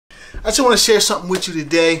I just want to share something with you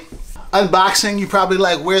today. Unboxing. You probably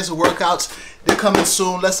like, where's the workouts? They're coming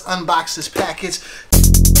soon. Let's unbox this package.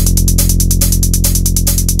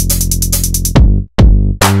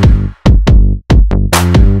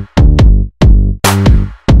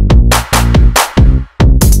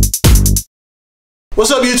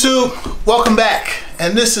 What's up, YouTube? Welcome back.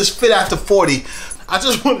 And this is Fit After 40. I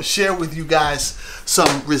just want to share with you guys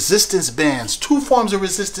some resistance bands. Two forms of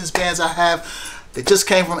resistance bands I have. They just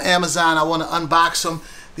came from Amazon. I want to unbox them.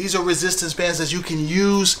 These are resistance bands that you can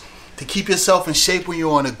use to keep yourself in shape when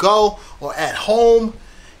you're on the go or at home.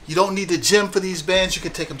 You don't need the gym for these bands. You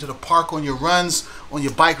can take them to the park on your runs, on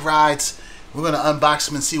your bike rides. We're going to unbox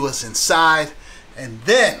them and see what's inside. And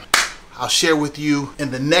then I'll share with you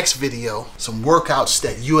in the next video some workouts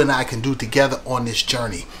that you and I can do together on this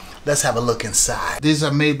journey. Let's have a look inside. These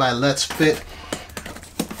are made by LetsFit.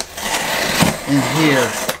 In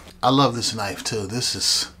here, I love this knife too.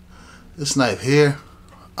 This knife here,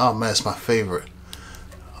 oh man, it's my favorite.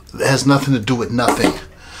 It has nothing to do with nothing.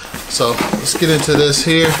 So let's get into this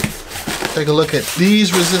here. Take a look at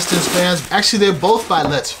these resistance bands. Actually, they're both by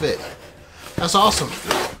LetsFit. That's awesome.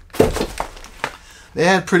 They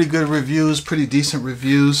had pretty good reviews, pretty decent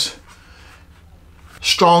reviews.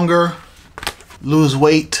 Stronger, lose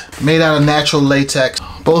weight, made out of natural latex.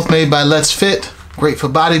 Both made by LetsFit, great for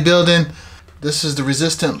bodybuilding. This is the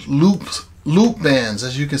resistant loop bands.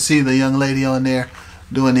 As you can see, the young lady on there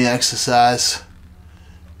doing the exercise.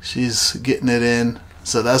 She's getting it in.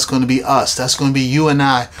 So that's going to be us. That's going to be you and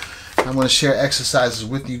I. I'm going to share exercises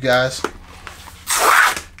with you guys.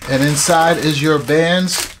 And inside is your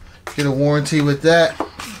bands. Get a warranty with that.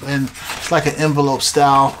 And it's like an envelope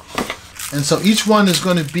style. And so each one is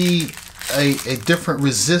going to be a different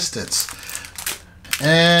resistance.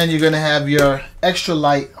 And you're going to have your extra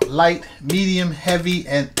light, medium, heavy,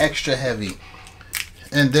 and extra heavy.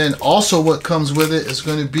 And then also what comes with it is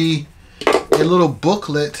going to be a little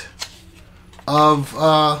booklet of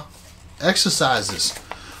exercises.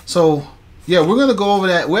 So yeah, we're going to go over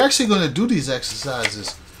that. We're actually going to do these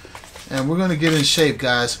exercises. And we're going to get in shape,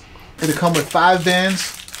 guys. It'll come with 5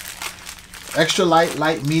 bands. Extra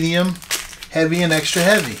light, medium, heavy, and extra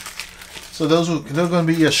heavy. So they're going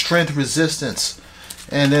to be your strength resistance.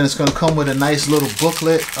 And then it's going to come with a nice little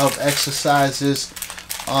booklet of exercises.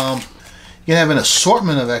 You can have an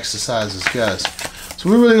assortment of exercises, guys. So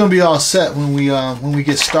we're really going to be all set when we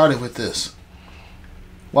get started with this.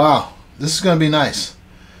 Wow, this is going to be nice.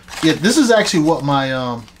 Yeah, this is actually what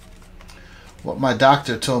my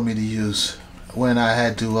doctor told me to use when I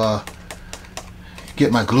had to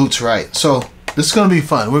get my glutes right. So this is going to be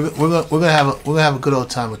fun. We're gonna have a good old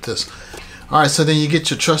time with this. All right, so then you get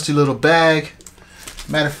your trusty little bag.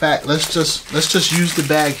 Matter of fact, let's just use the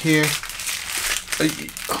bag here.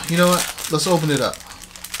 You know what? Let's open it up.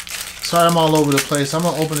 Sorry, I'm all over the place. I'm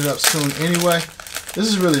gonna open it up soon anyway. This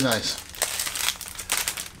is really nice.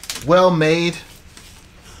 Well made.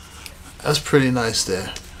 That's pretty nice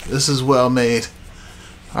there. This is well made.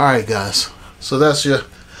 All right, guys. So that's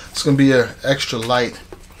it's gonna be your extra light.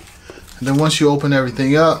 And then once you open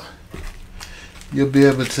everything up, you'll be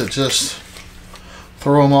able to just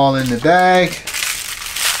throw them all in the bag.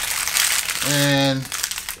 And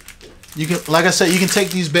you can, like I said, you can take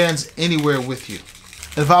these bands anywhere with you.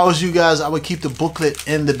 If I was you guys, I would keep the booklet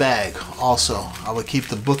in the bag also. I would keep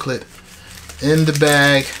the booklet in the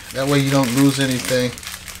bag. That way you don't lose anything.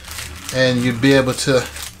 And you'd be able to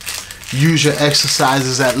use your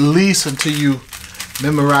exercises at least until you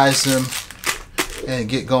memorize them and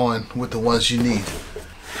get going with the ones you need.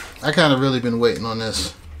 I kind of really been waiting on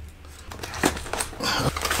this.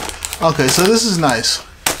 Okay, so this is nice.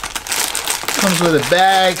 Comes with a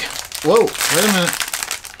bag. Whoa, wait a minute.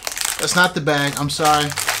 That's not the bag. I'm sorry. I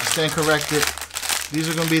stand corrected. These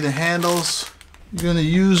are going to be the handles you're going to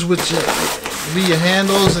use with your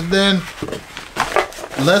handles. And then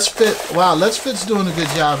LetsFit. Wow, LetsFit's doing a good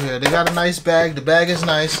job here. They got a nice bag. The bag is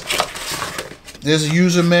nice. There's a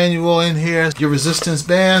user manual in here. Your resistance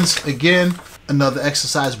bands. Again, another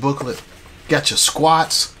exercise booklet. Got your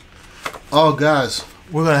squats. Oh, guys,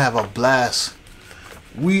 we're going to have a blast.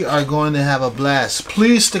 We are going to have a blast.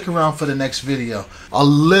 Please stick around for the next video.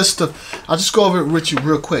 I'll just go over it with you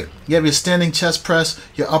real quick. You have your standing chest press,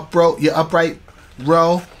 your upright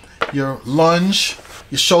row, your lunge,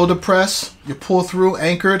 your shoulder press, your pull through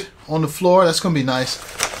anchored on the floor. That's going to be nice.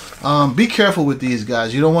 Be careful with these,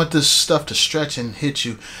 guys. You don't want this stuff to stretch and hit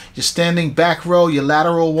you. Your standing back row, your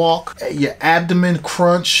lateral walk, your abdomen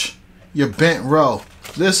crunch, your bent row.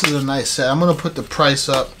 This is a nice set. I'm going to put the price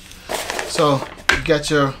up. So you got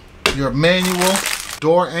your manual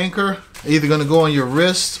door anchor, either going to go on your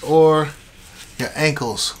wrist or your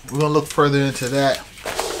ankles. We're gonna look further into that.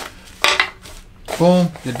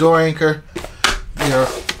 Boom, your door anchor,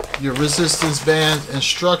 your resistance band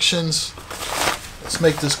instructions. Let's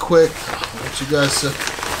make this quick. What you guys say?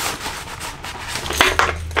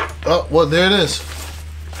 Oh, well, there it is.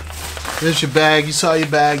 There's your bag. You saw your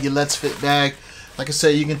bag, your LetsFit bag. Like I said,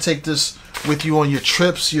 you can take this with you on your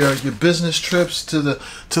trips, your business trips to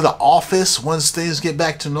the office. Once things get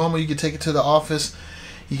back to normal, you can take it to the office.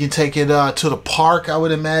 You can take it to the park, I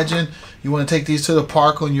would imagine. You want to take these to the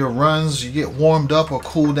park on your runs. You get warmed up or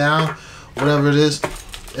cool down, whatever it is.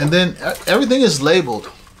 And then everything is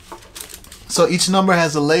labeled. So each number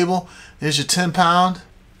has a label. There's your 10 pound.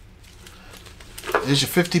 There's your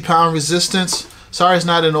 50 pound resistance. Sorry, it's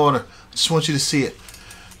not in order. I just want you to see it.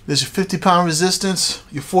 There's your 50 pound resistance,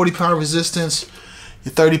 your 40 pound resistance,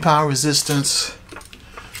 your 30 pound resistance,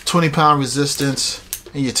 20 pound resistance,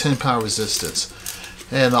 and your 10 pound resistance.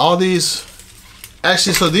 And all these,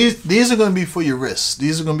 actually, so these are going to be for your wrists.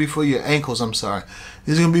 These are going to be for your ankles, I'm sorry.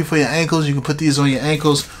 These are going to be for your ankles. You can put these on your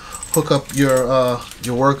ankles, hook up your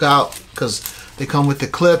workout, because they come with the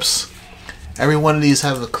clips. Every one of these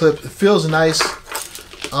have a clip. It feels nice.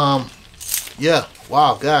 Yeah,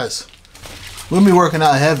 wow, guys. We'll be working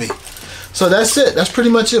out heavy. So that's it. That's pretty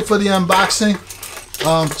much it for the unboxing.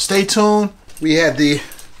 Stay tuned. We have the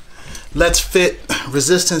LetsFit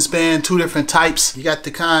resistance band, 2 different types. You got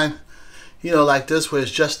the kind, you know, like this, where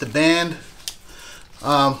it's just the band.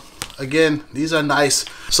 Again, these are nice.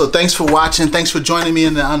 So thanks for watching. Thanks for joining me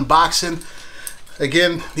in the unboxing.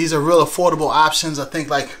 Again, these are real affordable options. I think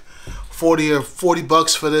like 40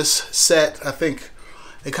 bucks for this set. I think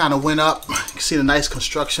it kind of went up. You can see the nice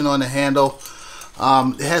construction on the handle.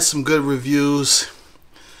 It has some good reviews,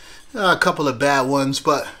 a couple of bad ones,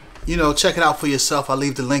 but you know, check it out for yourself. I'll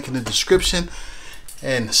leave the link in the description,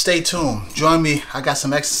 and stay tuned. Join me. I got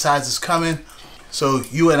some exercises coming, so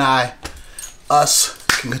you and us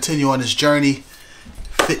can continue on this journey,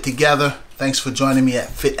 fit together. Thanks for joining me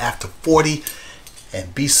at Fit After 40,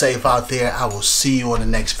 and be safe out there. I will see you on the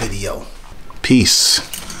next video. Peace.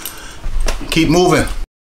 Keep moving.